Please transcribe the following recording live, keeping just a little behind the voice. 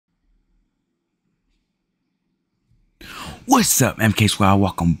What's up, MK Squad?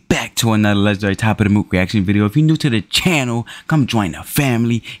 Welcome back to another legendary top of the moot reaction video. If you're new to the channel, come join the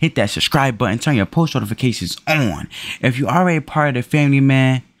family. Hit that subscribe button, turn your post notifications on. If you are already part of the family,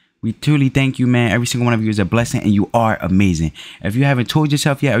 man, we truly thank you, man. Every single one of you is a blessing and you are amazing. If you haven't told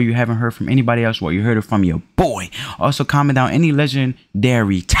yourself yet or you haven't heard from anybody else, well, you heard it from your boy. Also, comment down any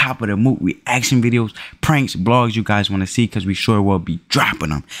legendary top of the moot reaction videos, pranks, blogs you guys want to see, because we sure will be dropping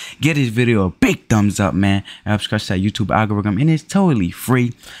them. Get this video a big thumbs up, man. It helps crush that YouTube algorithm and it's totally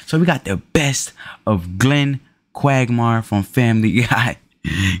free. So we got the best of Glenn Quagmire from Family Guy.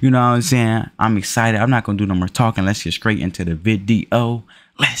 You know what I'm saying? I'm excited. I'm not going to do no more talking. Let's get straight into the video.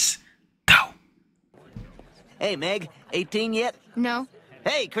 Let's go. Hey, Meg, 18 yet? No.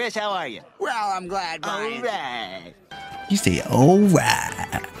 Hey, Chris, how are you? Well, I'm glad, Brian. All right. You say, all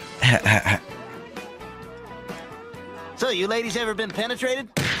right. So, you ladies ever been penetrated?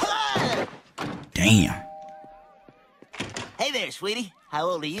 Damn. Hey there, sweetie. How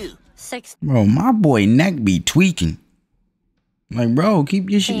old are you? 6. Bro, my boy neck be tweaking. Like, bro, keep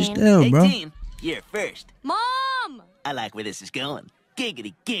your shit still, bro. 18. You're first. Mom! I like where this is going.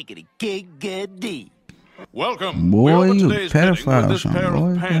 Giggity, giggity, giggity. Welcome. Boy, We open you today's meeting pedophile with this son, pair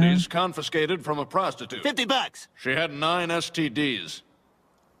boy, of panties man. confiscated from a prostitute. $50. She had 9 STDs.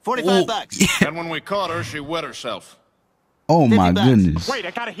 45 bucks. And when we caught her, she wet herself. Oh my $50. goodness. Wait,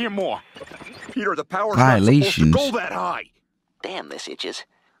 I gotta hear more. Peter, the power's not Violations. supposed to go that high. Damn, this itches.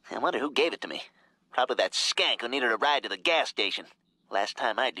 I wonder who gave it to me. Probably that skank who needed a ride to the gas station. Last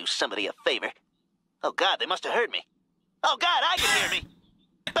time I do somebody a favor. Oh, God, they must have heard me. Oh, God, I can hear me.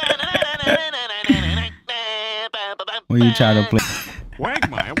 When you try to play.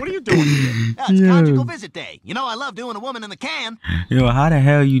 Quagmire, what are you doing here? It's conjugal visit day. You know I love doing a woman in the can. Yo, how the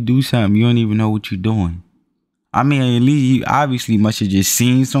hell you do something you don't even know what you're doing? I mean, at least you obviously must have just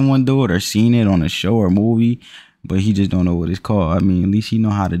seen someone do it or seen it on a show or movie, but he just don't know what it's called. I mean, at least he know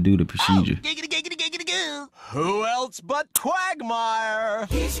how to do the procedure. Oh, giggity, giggity, giggity, goo. Who else but Quagmire?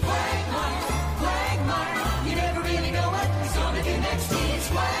 He's Quagmire, Quagmire. You never really know what he's gonna do next. He's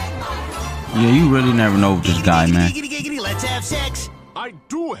Quagmire. Yeah, you really never know with this guy, man. Giggity, giggity, let's have sex. I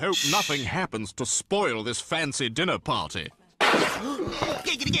do hope nothing happens to spoil this fancy dinner party.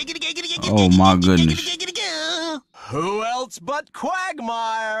 Giggity, giggity, giggity, giggity, Oh my giggity, goodness. giggity, goo. Who else but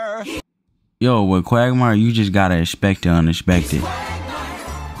Quagmire? Yo, with Quagmire, you just gotta expect the unexpected.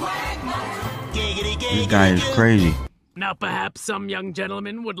 Giggity, This giggity, guy is goo. crazy. Now perhaps some young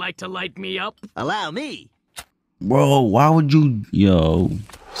gentleman would like to light me up? Allow me. Bro, why would you... Yo.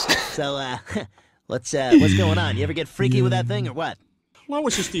 So, what's going on? You ever get freaky with that thing or what?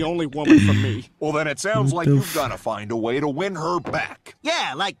 Lois is the only woman for me. Well, then it sounds like the you've got to find a way to win her back.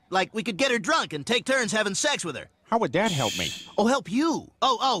 Yeah, like we could get her drunk and take turns having sex with her. How would that help me? Oh, help you?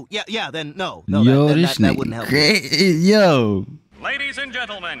 Oh, yeah, then no, Yo, that wouldn't help me. Yo. Ladies and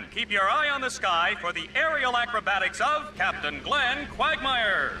gentlemen, keep your eye on the sky for the aerial acrobatics of Captain Glenn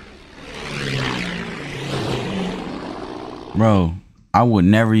Quagmire. Bro, I would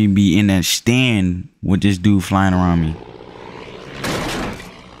never even be in that stand with this dude flying around me.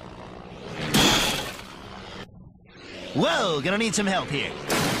 Whoa, gonna need some help here.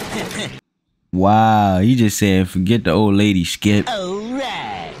 Wow, he just said, forget the old lady, Skip.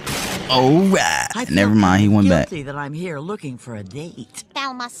 Alright. Alright. Never mind, he went back. That I'm here looking for a date.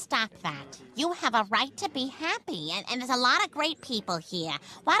 Thelma, stop that. You have a right to be happy, and there's a lot of great people here.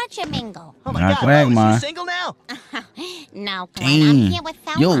 Why don't you mingle? Oh my Not God, Quagmire. Lois, you single now? No, Glenn, I'm here with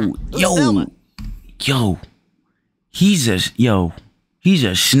Thelma. Yo. He's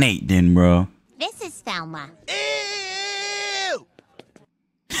a snake then, bro. This is Thelma. Ew!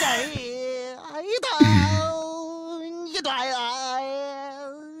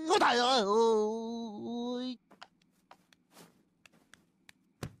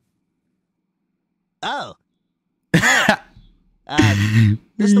 Oh. Hey.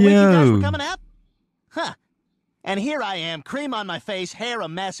 This the week you guys were coming out? Huh. And here I am, cream on my face, hair a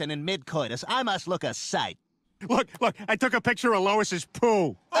mess, and in mid-coitus. I must look a sight. Look, I took a picture of Lois's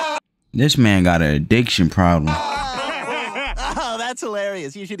poo. This man got an addiction problem. Oh, that's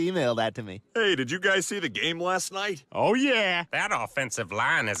hilarious. You should email that to me. Hey, did you guys see the game last night? Oh, yeah. That offensive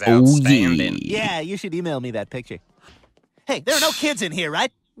line is Oh, outstanding. Yeah, you should email me that picture. Hey, there are no kids in here,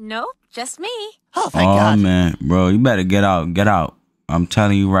 right? No, just me. Oh, thank Oh, God. man. Bro, you better get out. Get out. I'm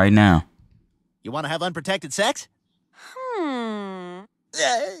telling you right now. You want to have unprotected sex?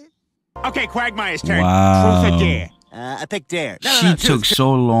 Okay, Quagmire's turn. Wow. Truth or dare? I picked dare. No, She took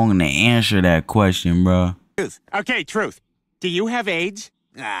so long to answer that question, bro. truth. Okay, truth. Do you have AIDS?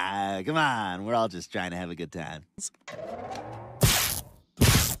 Come on. We're all just trying to have a good time.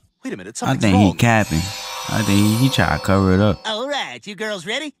 Wait a minute. I Something's think wrong. he capping. I think he tried to cover it up. All right, you girls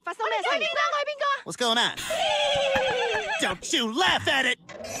ready? What's going on? Don't you laugh at it!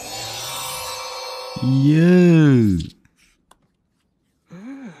 Yeah.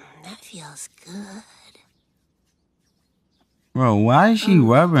 That feels good. Bro, why is she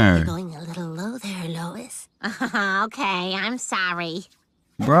rubbing her? Going a little low there, Lois. Okay, I'm sorry.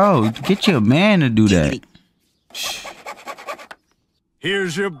 Bro, get your man to do that.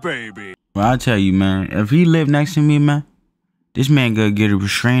 Here's your baby. Bro, I tell you, man, if he lived next to me, man, this man gonna get a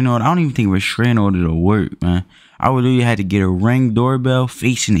restraining order. I don't even think a restraining order to work, man. I would literally have to get a Ring doorbell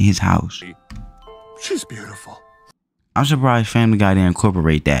facing his house. She's beautiful. I'm surprised Family Guy didn't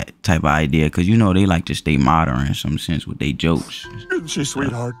incorporate that type of idea, because you know they like to stay modern in some sense with their jokes. Isn't she,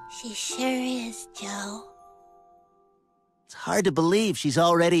 sweetheart? She sure is, Joe. It's hard to believe she's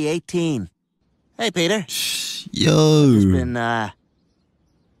already 18. Hey, Peter. Yo. Just been,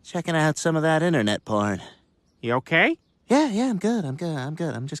 checking out some of that internet porn. You okay? Yeah, I'm good. I'm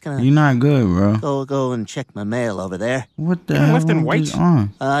just gonna... You're not good, bro. Go and check my mail over there. What the hell? Lifting weights?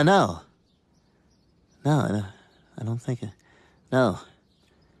 On? No. No, I don't think... No.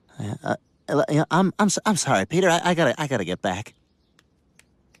 I'm sorry, Peter. I gotta get back.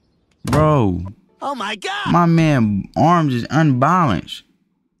 Bro. Oh, my God! My man arms is unbalanced.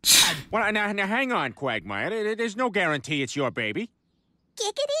 Well, now hang on, Quagmire. There's no guarantee it's your baby.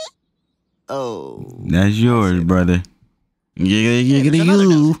 Giggity. Oh. That's yours, brother. Giggity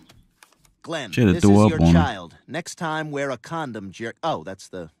you. Glenn, Should've this threw is up your on him. child. Next time, wear a condom, jerk. Oh, that's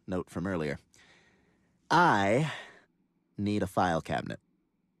the note from earlier. I need a file cabinet.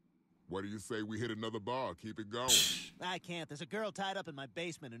 What do you say we hit another bar? Keep it going. I can't. There's a girl tied up in my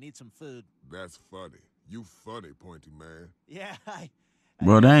basement who needs some food. That's funny. You funny, pointy man. Yeah,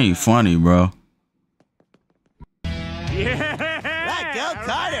 Bro, that ain't funny, bro. Yeah! Right, go,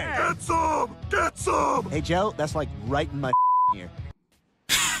 Carter! Get some! Get some! Hey, Joe, that's like right in my ear.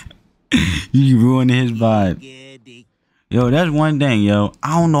 You ruining his vibe. Giddy. Yo, that's one thing, yo.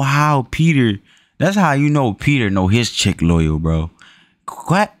 I don't know how Peter... That's how you know Peter know his chick loyal, bro.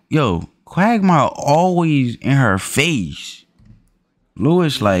 Quagmire always in her face.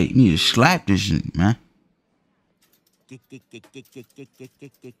 Louis, like, you need to slap this shit, man. I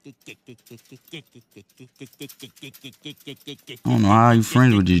don't know how you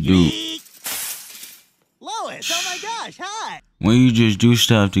friends with this dude. Lois, oh my gosh, hi! When you just do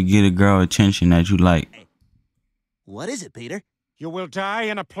stuff to get a girl attention that you like. What is it, Peter? You will die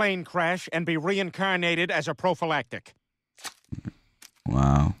in a plane crash and be reincarnated as a prophylactic.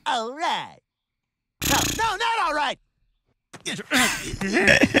 Wow. All right. No, not all right. He said,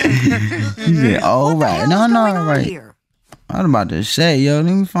 all right. No, all right. Here? I was about to say, yo,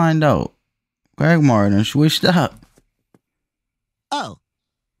 let me find out. Quagmire done switched up. Oh.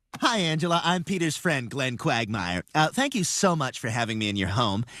 Hi, Angela. I'm Peter's friend, Glenn Quagmire. Thank you so much for having me in your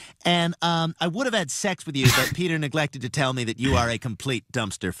home. And I would have had sex with you, but Peter neglected to tell me that you are a complete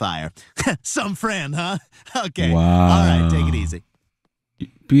dumpster fire. Some friend, huh? Okay. Wow. All right, take it easy.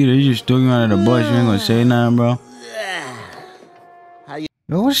 Peter, you just threw you under the bus. You ain't gonna say nothing, bro. How you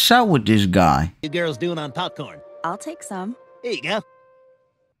Yo, what's up with this guy? girls doing on popcorn? I'll take some. Here you go.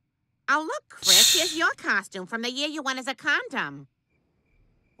 Oh, look, Chris, here's your costume from the year you won as a condom.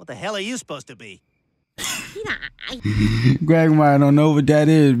 What the hell are you supposed to be? Peter, Quagmire don't know what that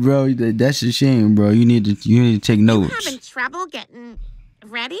is, bro. That's a shame, bro. You need to take you notes. having trouble getting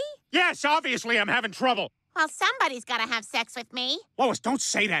ready? Yes, obviously I'm having trouble. Well, somebody's got to have sex with me. Lois, don't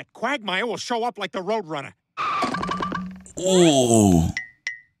say that. Quagmire will show up like the Roadrunner. Oh.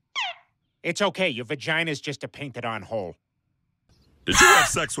 It's okay. Your vagina's just a painted-on hole. Did you have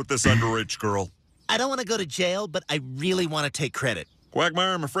sex with this underage girl? I don't want to go to jail, but I really want to take credit.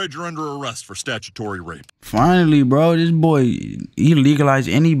 Quagmire, I'm afraid you're under arrest for statutory rape. Finally, bro, this boy, he legalized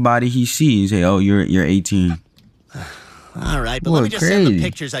anybody he sees. Hey, oh, you're 18. All right, but Boy, let me just send the crazy.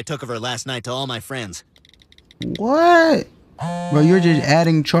 pictures I took of her last night to all my friends. What? Bro, you're just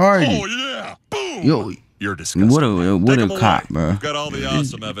adding charges. Oh, yeah! Boom! Yo, You're disgusting. what a Take 'em cop, away. bro. We've got all the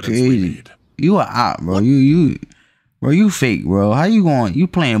awesome evidence we Crazy. need. You a op, bro. You fake, bro. How you going? You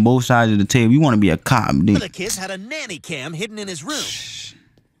playing both sides of the table. You want to be a cop, One dude. of the kids had a nanny cam hidden in his room.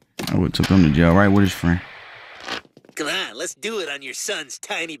 I would took him to jail, right, with his friend. Come on, let's do it on your son's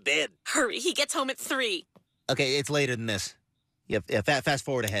tiny bed. Hurry, he gets home at 3. Okay, it's later than this. Yeah, fast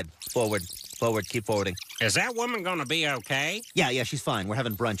forward ahead. Forward, keep forwarding. Is that woman gonna be okay? Yeah, she's fine. We're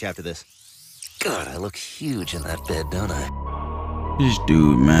having brunch after this. God, I look huge in that bed, don't I? This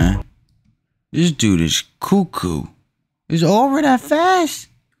dude, man. This dude is cuckoo. It's over that fast?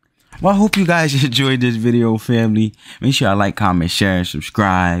 Well, I hope you guys enjoyed this video, family. Make sure y'all like, comment, share,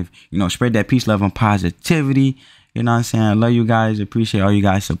 subscribe. You know, spread that peace, love, and positivity. You know what I'm saying? I love you guys. Appreciate all you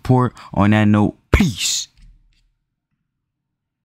guys' support. On that note, peace.